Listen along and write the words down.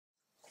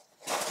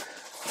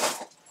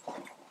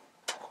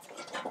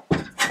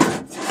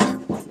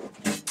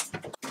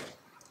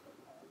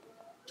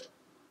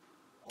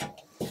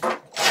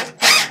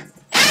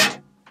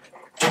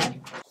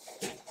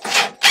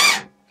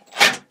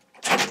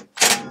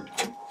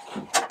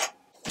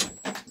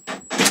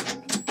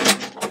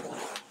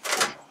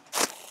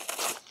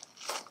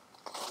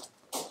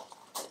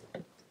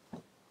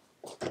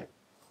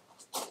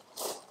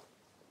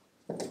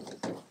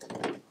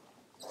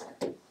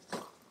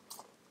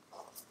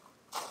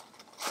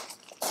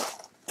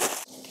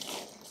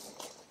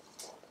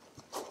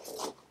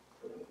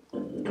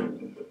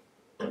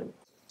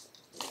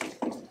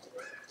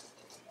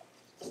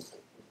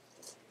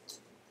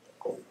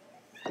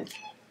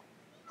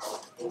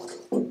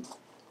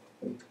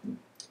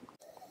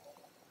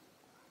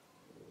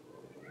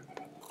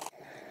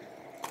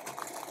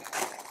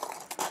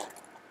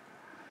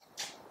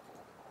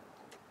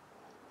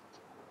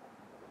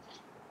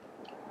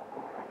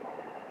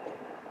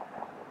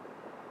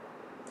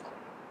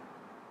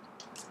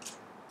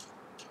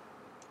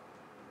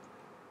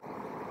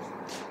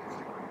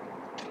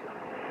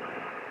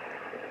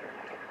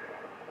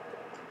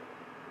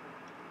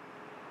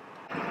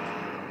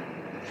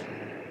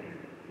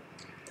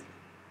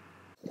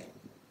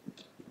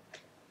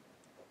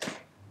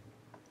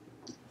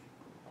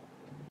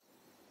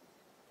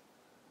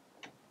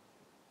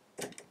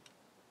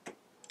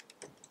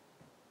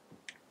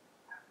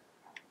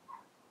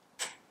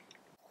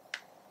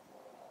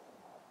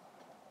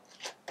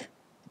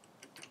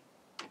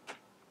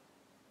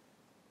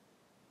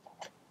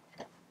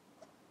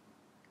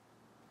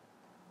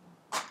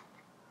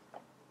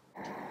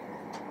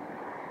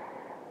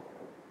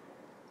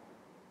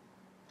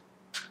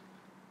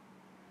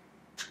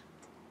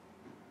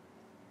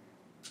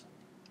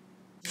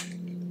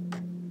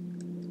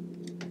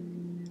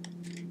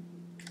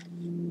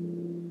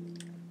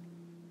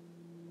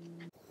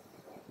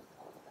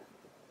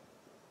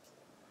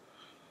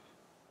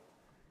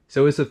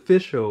So it's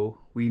official,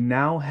 we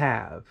now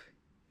have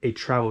a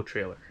travel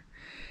trailer.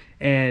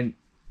 And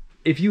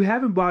if you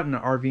haven't bought an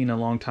RV in a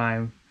long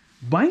time,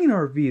 buying an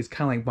RV is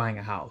kind of like buying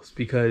a house,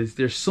 because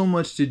there's so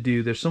much to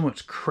do, there's so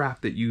much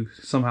crap that you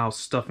somehow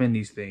stuff in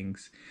these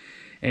things.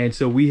 And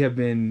so we have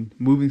been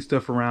moving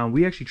stuff around.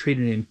 We actually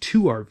traded in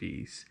 2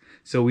 RVs,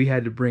 so we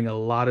had to bring a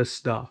lot of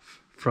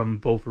stuff from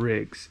both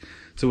rigs.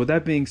 So with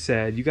that being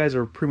said, you guys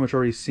are pretty much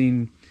already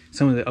seen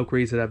some of the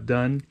upgrades that I've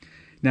done.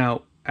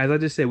 Now, as I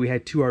just said, we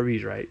had 2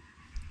 RVs, right?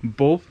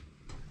 Both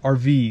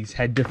RVs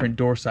had different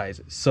door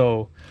sizes.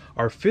 So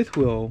our 5th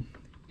wheel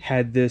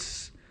had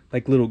this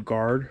like little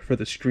guard for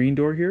the screen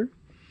door here.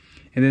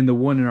 And then the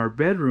one in our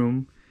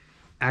bedroom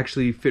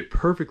actually fit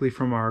perfectly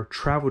from our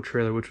travel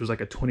trailer, which was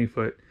like a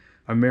 20-foot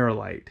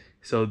Amerilite.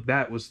 So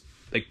that was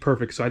like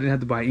perfect. So I didn't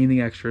have to buy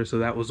anything extra. So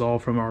that was all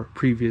from our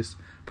previous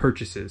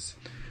purchases.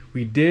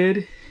 We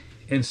did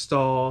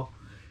install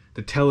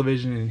the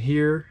television in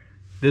here.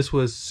 This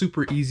was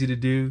super easy to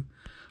do.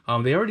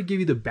 They already give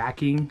you the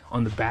backing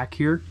on the back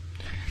here.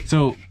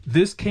 So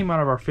this came out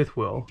of our 5th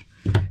wheel,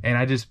 and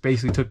I just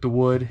basically took the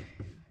wood.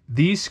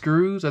 These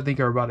screws I think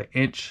are about 1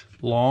 inch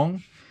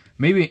long,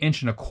 maybe 1.25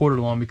 inches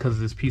long because of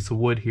this piece of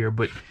wood here,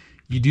 but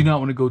you do not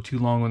want to go too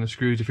long on the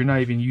screws. If you're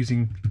not even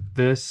using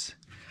this,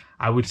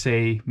 I would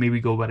say maybe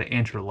go about 1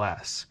 inch or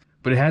less.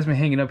 But it has been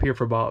hanging up here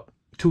for about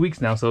 2 weeks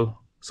now, so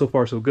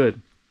far so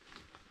good.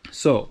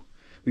 So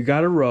we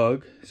got a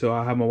rug, so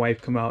I'll have my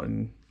wife come out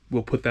and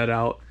we'll put that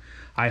out.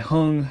 I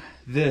hung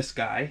this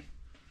guy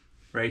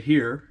right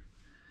here,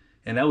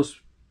 and that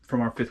was from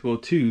our 5th wheel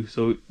too.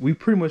 So we've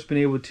pretty much been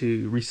able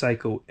to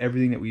recycle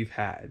everything that we've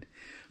had.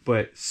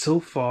 But so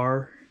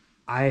far,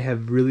 I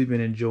have really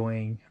been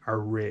enjoying our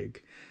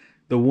rig.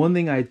 The one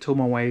thing I told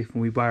my wife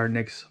when we buy our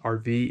next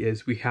RV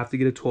is we have to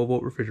get a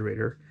 12-volt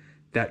refrigerator.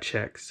 That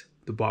checks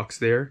the box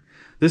there.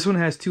 This one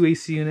has 2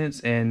 AC units,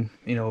 and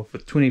you know, for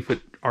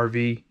 28-foot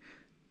RV,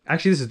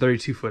 actually this is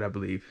 32-foot, I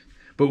believe.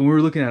 But when we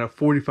were looking at a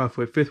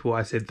 45-foot 5th wheel,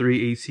 I said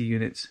 3 AC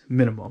units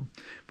minimum.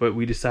 But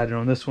we decided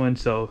on this one,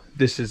 so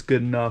this is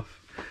good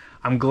enough.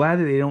 I'm glad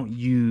that they don't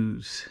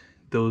use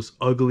those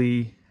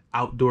ugly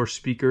outdoor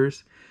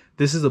speakers.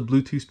 This is a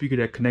Bluetooth speaker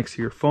that connects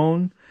to your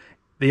phone.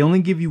 They only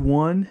give you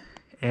one,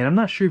 and I'm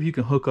not sure if you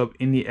can hook up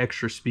any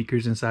extra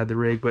speakers inside the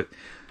rig, but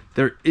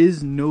there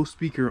is no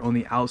speaker on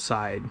the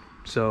outside,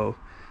 so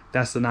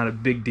that's not a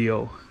big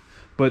deal.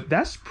 But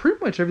that's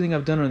pretty much everything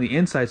I've done on the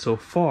inside so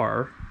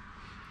far.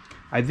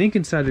 I think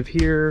inside of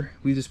here,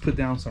 we just put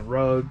down some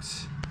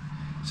rugs.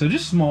 So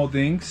just small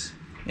things.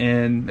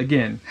 And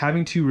again,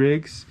 having 2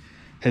 rigs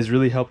has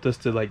really helped us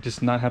to like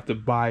just not have to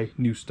buy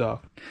new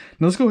stuff.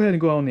 Now let's go ahead and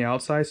go out on the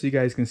outside so you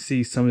guys can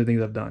see some of the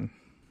things I've done.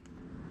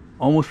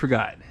 Almost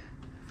forgot.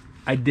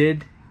 I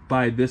did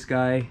buy this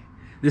guy.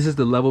 This is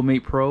the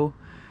LevelMatePRO.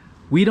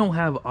 We don't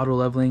have auto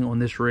leveling on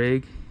this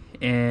rig,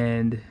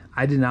 and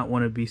I did not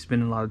want to be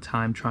spending a lot of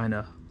time trying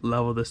to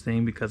level this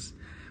thing, because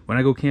when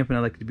I go camping,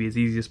 I like it to be as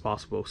easy as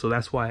possible. So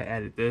that's why I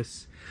added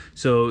this.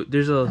 So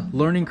there's a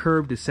learning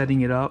curve to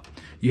setting it up.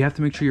 You have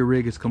to make sure your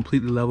rig is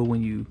completely level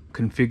when you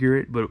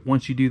configure it. But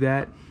once you do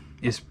that,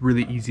 it's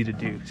really easy to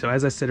do. So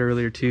as I said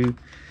earlier too,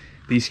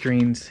 these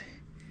screens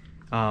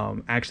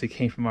actually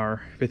came from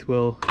our 5th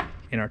wheel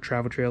in our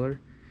travel trailer.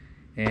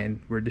 And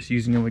we're just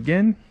using them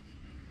again.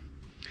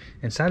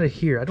 Inside of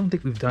here, I don't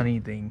think we've done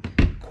anything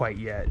quite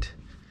yet.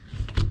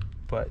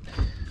 But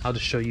I'll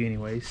just show you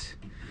anyways.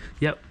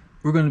 Yep.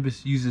 We're going to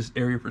just use this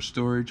area for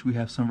storage. We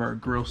have some of our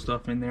grill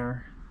stuff in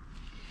there.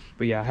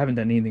 But yeah, I haven't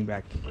done anything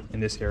back in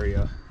this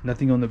area.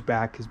 Nothing on the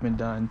back has been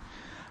done.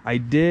 I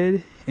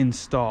did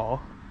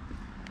install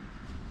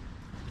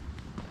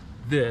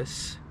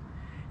this,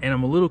 and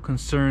I'm a little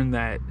concerned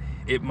that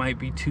it might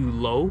be too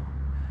low.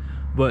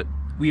 But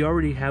we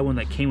already had one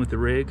that came with the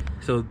rig.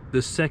 So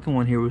the second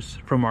one here was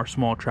from our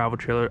small travel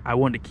trailer. I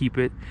wanted to keep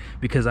it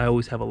because I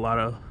always have a lot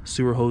of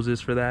sewer hoses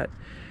for that.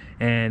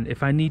 And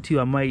if I need to,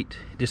 I might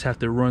just have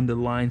to run the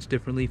lines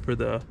differently for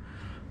the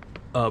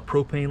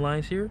propane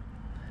lines here.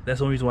 That's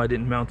the only reason why I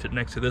didn't mount it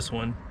next to this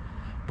one.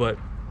 But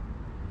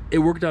it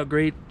worked out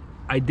great.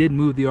 I did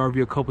move the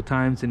RV a couple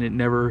times and it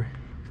never,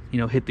 you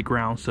know, hit the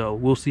ground. So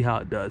we'll see how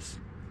it does.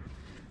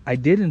 I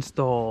did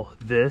install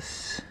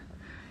this,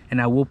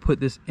 and I will put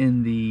this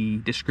in the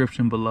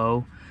description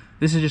below.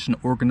 This is just an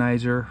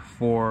organizer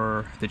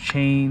for the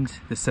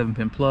chains, the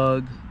 7-pin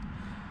plug.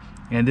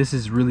 And this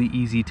is really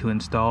easy to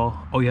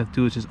install. All you have to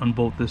do is just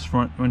unbolt this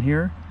front one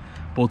here,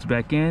 bolt it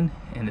back in,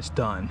 and it's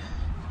done.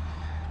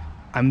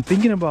 I'm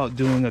thinking about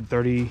doing a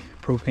 30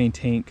 propane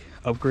tank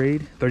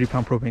upgrade,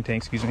 30-pound propane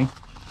tank, excuse me.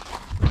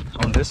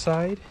 On this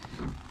side,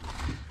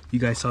 you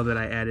guys saw that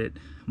I added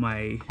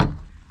my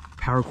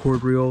power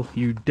cord reel.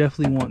 You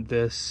definitely want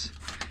this.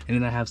 And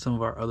then I have some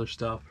of our other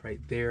stuff right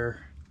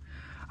there.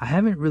 I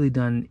haven't really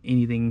done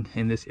anything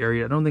in this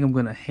area. I don't think I'm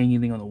gonna hang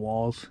anything on the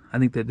walls. I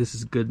think that this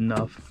is good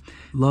enough.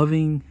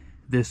 Loving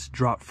this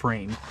drop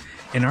frame.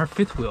 In our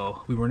 5th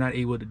wheel, we were not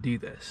able to do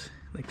this,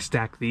 like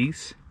stack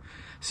these.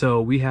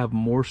 So we have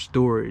more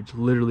storage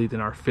literally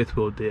than our fifth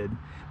wheel did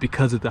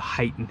because of the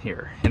height in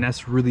here. And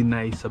that's really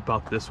nice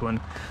about this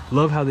one.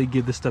 Love how they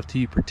give this stuff to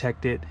you,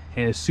 protect it,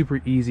 and it's super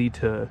easy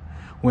to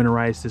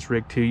winterize this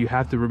rig too. You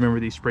have to remember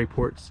these spray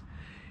ports.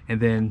 And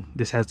then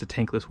this has the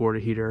tankless water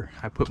heater.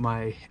 I put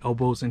my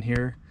elbows in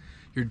here.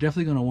 You're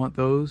definitely gonna want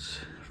those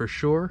for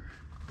sure.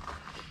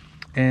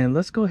 And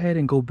let's go ahead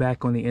and go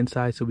back on the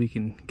inside so we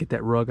can get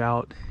that rug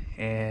out.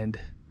 And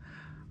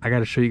I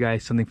gotta show you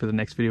guys something for the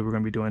next video we're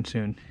gonna be doing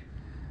soon.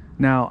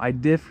 Now, I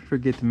did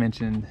forget to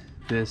mention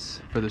this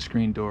for the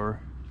screen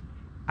door.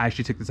 I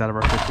actually took this out of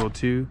our fifth wheel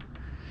too.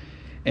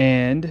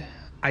 And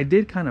I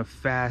did kind of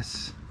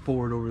fast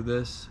forward over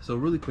this. So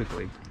really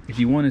quickly, if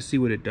you want to see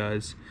what it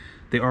does,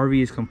 the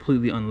RV is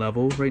completely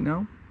unlevel right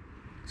now.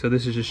 So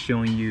this is just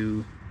showing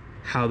you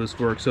how this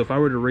works. So if I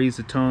were to raise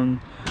the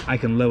tongue, I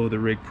can level the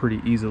rig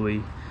pretty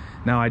easily.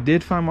 Now I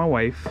did find my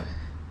wife.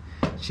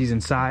 She's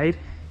inside.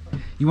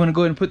 You want to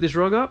go ahead and put this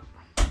rug up?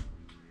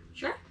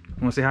 Sure.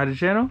 You want to say hi to the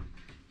channel?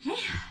 Yeah.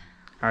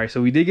 All right,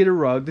 so we did get a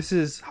rug. This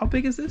is, how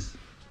big is this?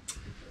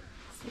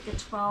 It's like a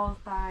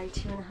 12 by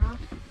 2.5.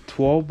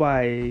 12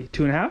 by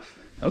 2.5?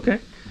 Okay.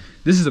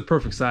 This is a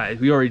perfect size.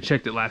 We already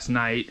checked it last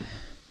night.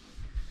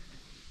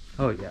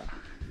 Oh yeah.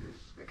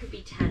 Or it could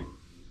be 10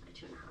 by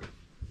 2.5.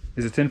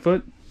 Is it 10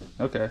 foot?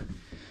 Okay.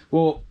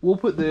 Well, we'll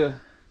put the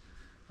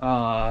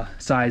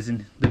size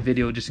in the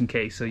video just in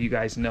case, so you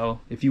guys know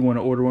if you want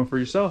to order one for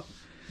yourself.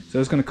 So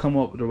it's going to come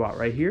up to about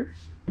right here.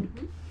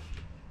 Mm-hmm.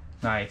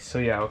 Nice. So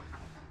yeah,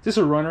 this is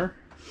a runner.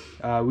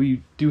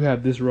 We do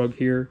have this rug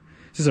here.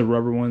 This is a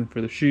rubber one for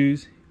the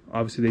shoes.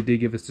 Obviously they did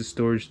give us the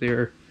storage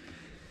there.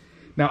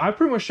 Now I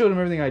pretty much showed them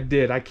everything I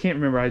did. I can't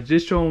remember. I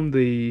just showed them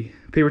the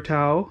paper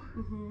towel.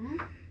 Mm-hmm.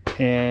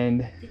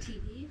 And the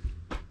TV.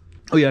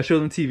 Oh yeah, I showed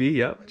them TV.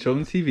 Yep, showed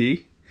them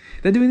TV.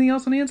 Did I do anything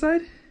else on the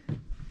inside?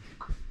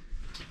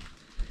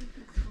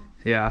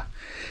 Yeah.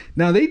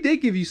 Now they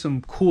did give you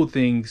some cool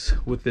things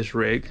with this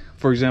rig.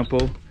 For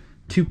example,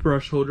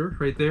 toothbrush holder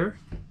right there.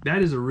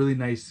 That is a really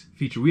nice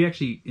feature. We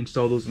actually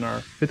installed those in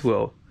our fifth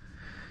wheel.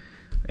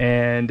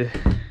 And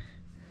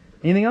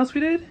anything else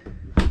we did?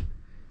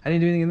 I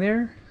didn't do anything in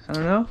there. I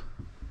don't know.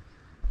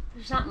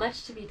 There's not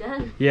much to be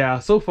done. Yeah,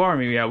 so far,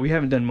 maybe, yeah, we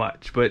haven't done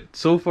much. But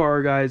so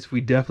far, guys,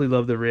 we definitely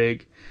love the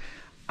rig.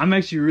 I'm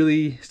actually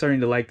really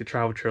starting to like the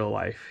travel trailer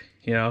life,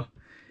 you know?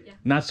 Yeah.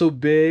 Not so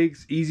big,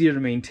 it's easier to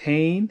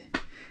maintain.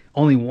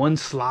 Only one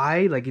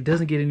slide, like it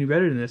doesn't get any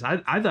better than this. I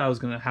thought I was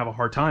gonna have a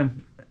hard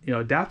time, you know,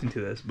 adapting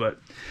to this, but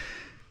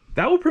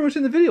that was pretty much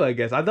in the video, I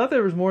guess. I thought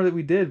there was more that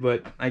we did,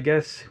 but I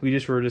guess we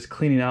just were just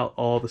cleaning out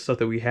all the stuff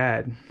that we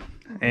had.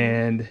 Mm-hmm.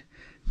 And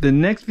the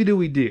next video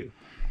we do,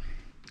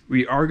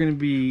 we are going to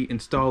be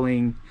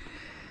installing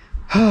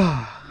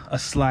a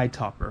slide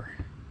topper.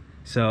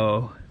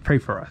 So pray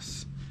for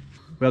us.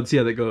 We'll have to see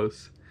how that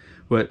goes.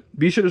 But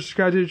be sure to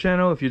subscribe to the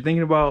channel. If you're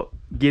thinking about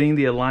getting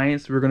the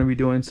Alliance, we're going to be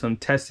doing some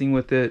testing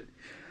with it.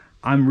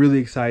 I'm really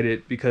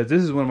excited because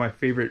this is one of my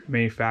favorite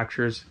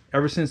manufacturers.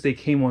 Ever since they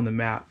came on the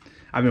map,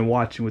 I've been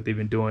watching what they've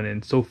been doing,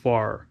 and so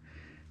far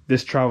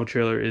this travel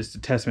trailer is the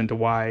testament to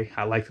why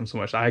I like them so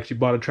much. I actually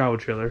bought a travel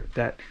trailer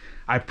that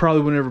I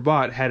probably would have never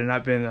bought had it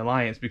not been an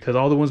Alliance, because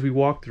all the ones we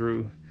walked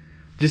through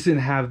just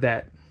didn't have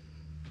that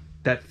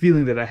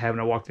feeling that I have when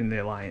I walked into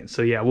the Alliance.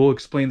 So yeah, we'll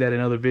explain that in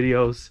other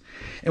videos,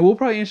 and we'll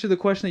probably answer the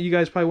question that you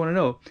guys probably want to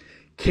know.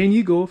 Can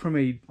you go from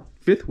a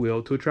fifth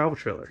wheel to a travel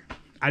trailer?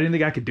 I didn't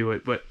think I could do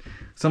it, but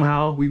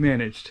somehow we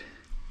managed.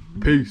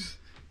 Peace.